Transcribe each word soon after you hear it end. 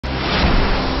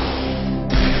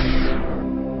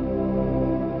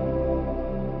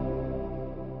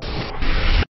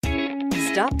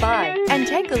Stop by and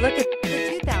take a look at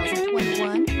the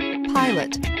 2021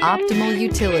 Pilot. Optimal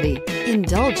utility,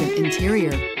 indulgent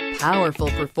interior, powerful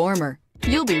performer.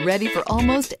 You'll be ready for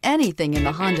almost anything in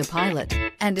the Honda Pilot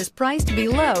and is priced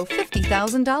below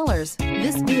 $50,000.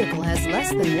 This vehicle has less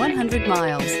than 100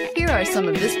 miles. Here are some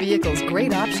of this vehicle's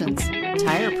great options: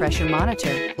 tire pressure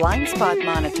monitor, blind spot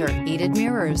monitor, heated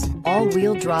mirrors,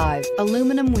 all-wheel drive,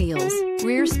 aluminum wheels,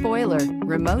 rear spoiler,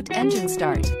 remote engine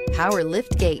start, power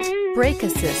lift gate, brake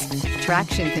assist,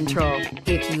 traction control.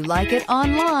 If you like it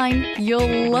online,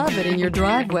 you'll love it in your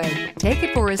driveway. Take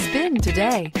it for a spin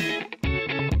today.